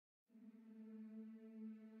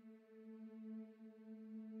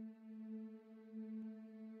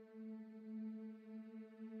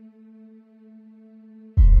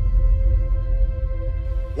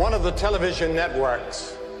One of the television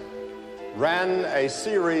networks ran a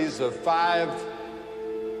series of 5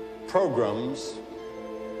 programs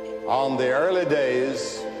on the early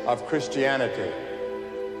days of Christianity,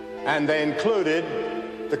 and they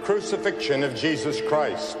included the crucifixion of Jesus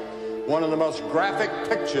Christ, one of the most graphic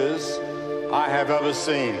pictures I have ever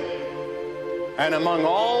seen. And among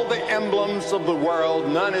all the emblems of the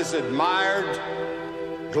world, none is admired,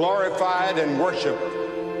 glorified, and worshiped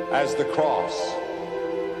as the cross.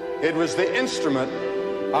 It was the instrument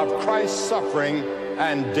of Christ's suffering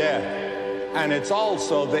and death, and it's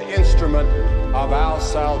also the instrument of our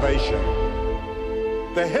salvation.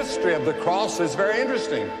 The history of the cross is very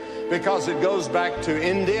interesting because it goes back to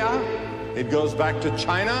India, it goes back to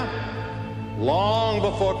China, long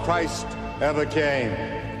before Christ ever came.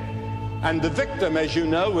 And the victim, as you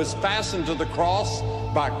know, was fastened to the cross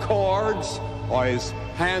by cords, or his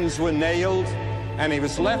hands were nailed, and he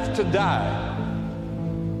was left to die.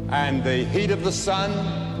 And the heat of the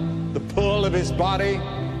sun, the pull of his body,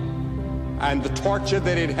 and the torture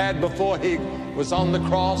that he'd had before he was on the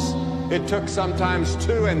cross, it took sometimes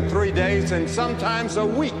 2 and 3 days and sometimes a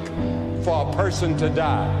week for a person to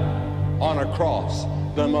die on a cross.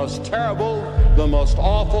 The most terrible, the most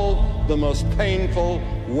awful, the most painful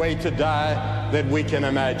way to die that we can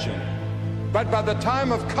imagine. But by the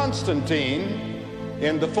time of Constantine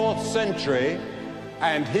in the 4th century,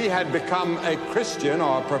 and he had become a Christian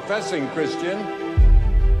or a professing Christian,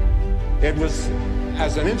 it was,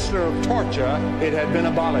 as an instrument of torture, it had been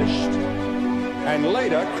abolished. And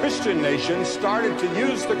later, Christian nations started to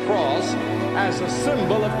use the cross as a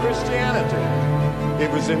symbol of Christianity. It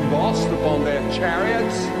was embossed upon their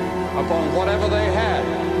chariots, upon whatever they had,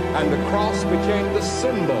 and the cross became the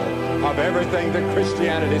symbol of everything that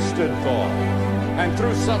Christianity stood for. And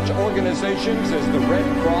through such organizations as the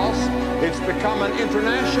Red Cross, it's become an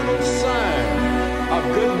international sign of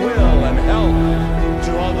goodwill and help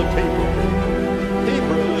to other people.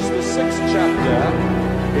 Hebrews, the 6th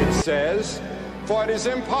chapter, it says, "For it is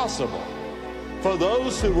impossible for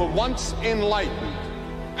those who were once enlightened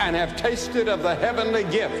and have tasted of the heavenly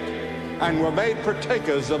gift and were made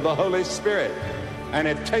partakers of the Holy Spirit and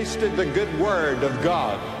have tasted the good word of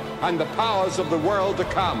God and the powers of the world to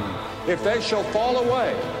come, if they shall fall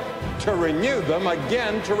away, to renew them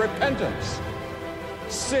again to repentance,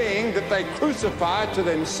 seeing that they crucify to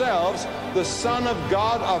themselves the Son of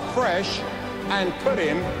God afresh and put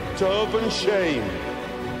him to open shame."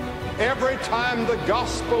 Every time the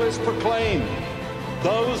gospel is proclaimed,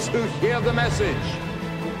 those who hear the message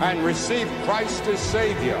and receive Christ as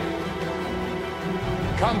Savior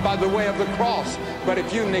come by the way of the cross. But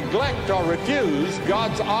if you neglect or refuse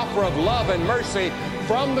God's offer of love and mercy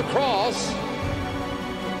from the cross,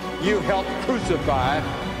 you help crucify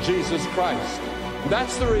Jesus Christ.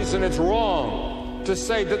 That's the reason it's wrong to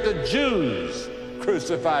say that the Jews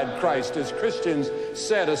crucified Christ, as Christians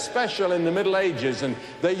said, especially in the Middle Ages, and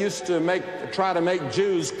they used to try to make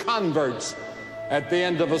Jews converts at the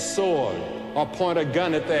end of a sword, or point a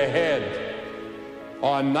gun at their head,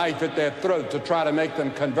 or a knife at their throat to try to make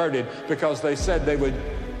them converted, because they said they would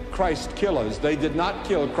Christ killers. They did not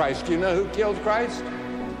kill Christ. You know who killed Christ?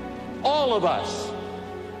 All of us.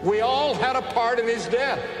 We all had a part in his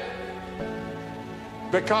death,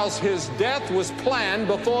 because his death was planned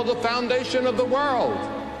before the foundation of the world,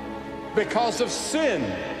 because of sin.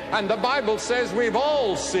 And the Bible says we've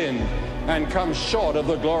all sinned and come short of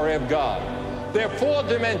the glory of God. There are 4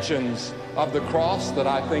 dimensions of the cross that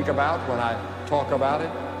I think about when I talk about it.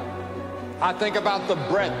 I think about the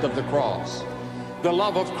breadth of the cross. The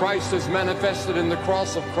love of Christ is manifested in the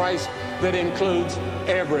cross of Christ that includes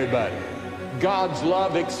everybody. God's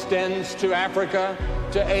love extends to Africa,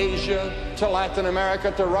 to Asia, to Latin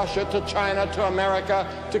America, to Russia, to China, to America,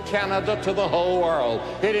 to Canada, to the whole world.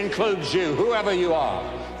 It includes you, whoever you are,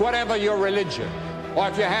 whatever your religion, or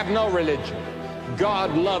if you have no religion.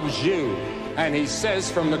 God loves you, and he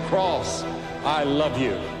says from the cross, "I love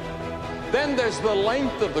you." Then there's the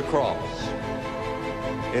length of the cross.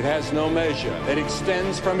 It has no measure. It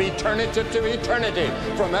extends from eternity to eternity,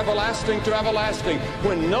 from everlasting to everlasting.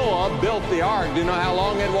 When Noah built the ark, do you know how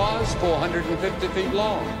long it was? 450 feet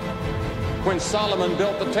long. When Solomon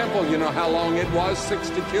built the temple, you know how long it was?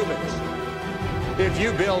 60 cubits. If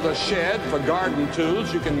you build a shed for garden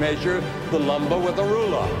tools, you can measure the lumber with a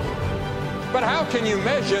ruler. But how can you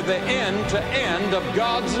measure the end to end of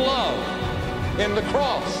God's love in the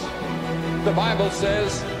cross? The Bible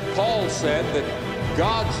says, Paul said, that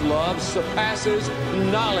God's love surpasses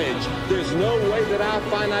knowledge. There's no way that our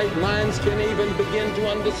finite minds can even begin to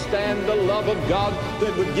understand the love of God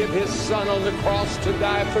that would give his Son on the cross to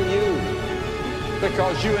die for you.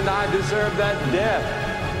 Because you and I deserve that death.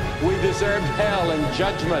 We deserved hell and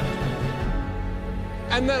judgment.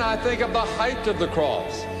 And then I think of the height of the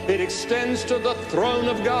cross. It extends to the throne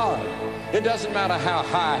of God. It doesn't matter how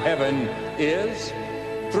high heaven is.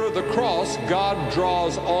 Through the cross, God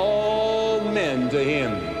draws all men to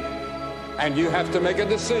him. And you have to make a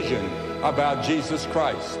decision about Jesus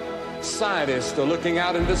Christ. Scientists are looking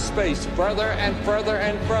out into space further and further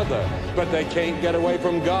and further, but they can't get away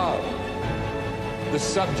from God. The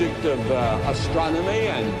subject of astronomy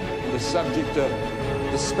and the subject of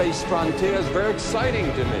the space frontier is very exciting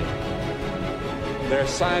to me. There are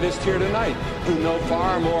scientists here tonight who know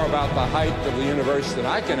far more about the height of the universe than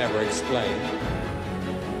I can ever explain.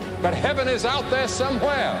 But heaven is out there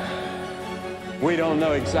somewhere. We don't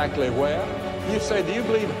know exactly where. You say, do you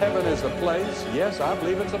believe heaven is a place? Yes, I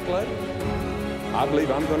believe it's a place. I believe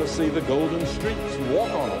I'm going to see the golden streets and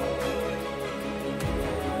walk on them.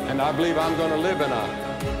 And I believe I'm going to live in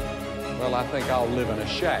well, I think I'll live in a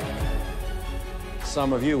shack.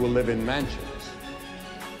 Some of you will live in mansions.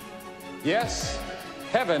 Yes,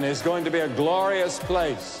 heaven is going to be a glorious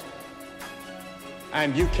place.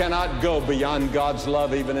 And you cannot go beyond God's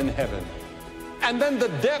love even in heaven. And then the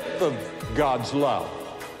depth of God's love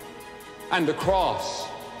and the cross.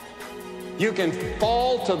 You can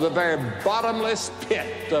fall to the very bottomless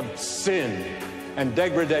pit of sin and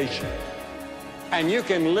degradation. And you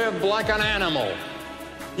can live like an animal.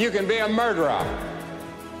 You can be a murderer.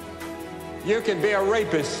 You can be a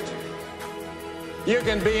rapist. You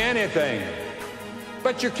can be anything.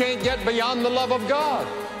 But you can't get beyond the love of God.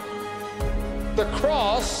 The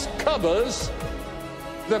cross covers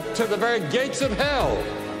to the very gates of hell.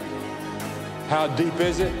 How deep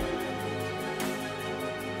is it?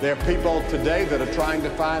 There are people today that are trying to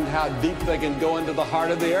find how deep they can go into the heart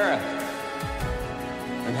of the earth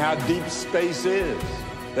and how deep space is.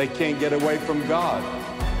 They can't get away from God.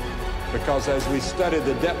 Because as we study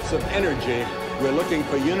the depths of energy, we're looking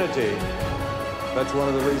for unity. That's one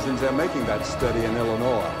of the reasons they're making that study in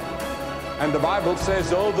Illinois. And the Bible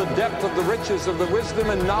says, oh, the depth of the riches of the wisdom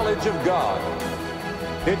and knowledge of God.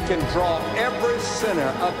 It can draw every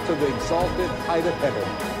sinner up to the exalted height of heaven.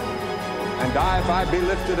 And I, if I be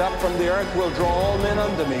lifted up from the earth, will draw all men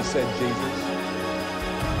unto me, said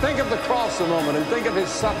Jesus. Think of the cross a moment and think of his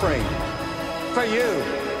suffering for you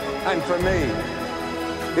and for me.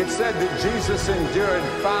 It said that Jesus endured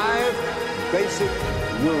 5 basic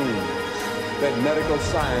wounds that medical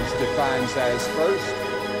science defines as: first,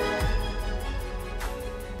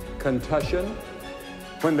 concussion,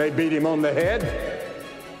 when they beat him on the head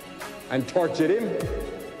and tortured him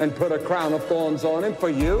and put a crown of thorns on him for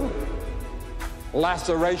you.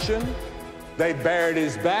 Laceration, they bared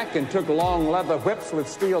his back and took long leather whips with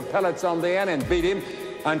steel pellets on the end and beat him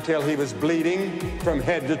until he was bleeding from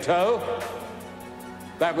head to toe.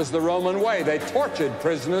 That was the Roman way. They tortured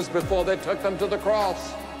prisoners before they took them to the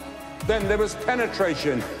cross. Then there was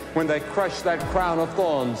penetration, when they crushed that crown of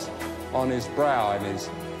thorns on his brow and his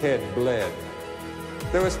head bled.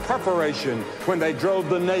 There was perforation, when they drove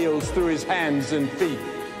the nails through his hands and feet.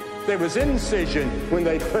 There was incision, when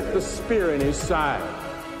they put the spear in his side.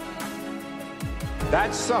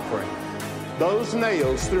 That suffering, those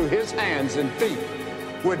nails through his hands and feet,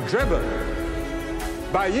 were driven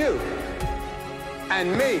by you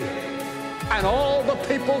and me and all the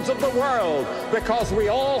peoples of the world, because we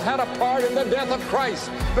all had a part in the death of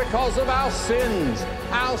Christ because of our sins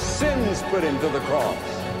put him to the cross,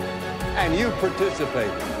 and you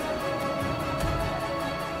participated.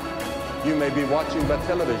 You may be watching by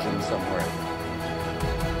television somewhere,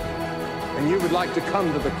 and you would like to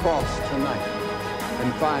come to the cross tonight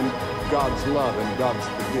and find God's love and God's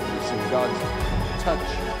forgiveness and God's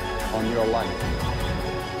touch on your life.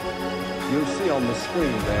 You'll see on the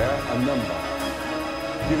screen there a number.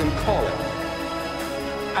 You can call it,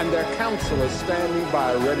 and their counselors standing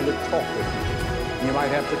by ready to talk with you. You might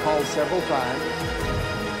have to call several times,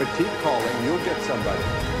 but keep calling. You'll get somebody.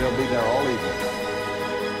 They'll be there all evening.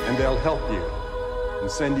 And they'll help you and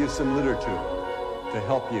send you some literature to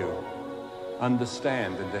help you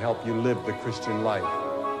understand and to help you live the Christian life.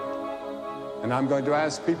 And I'm going to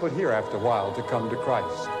ask people here after a while to come to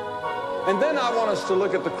Christ. And then I want us to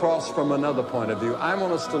look at the cross from another point of view. I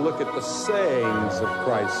want us to look at the sayings of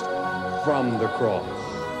Christ from the cross.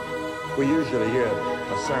 We usually hear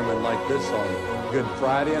a sermon like this on Good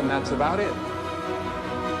Friday, and that's about it.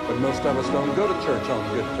 But most of us don't go to church on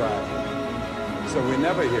Good Friday, so we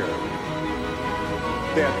never hear it.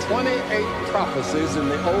 There are 28 prophecies in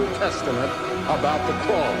the Old Testament about the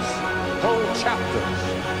cross, whole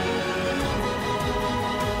chapters.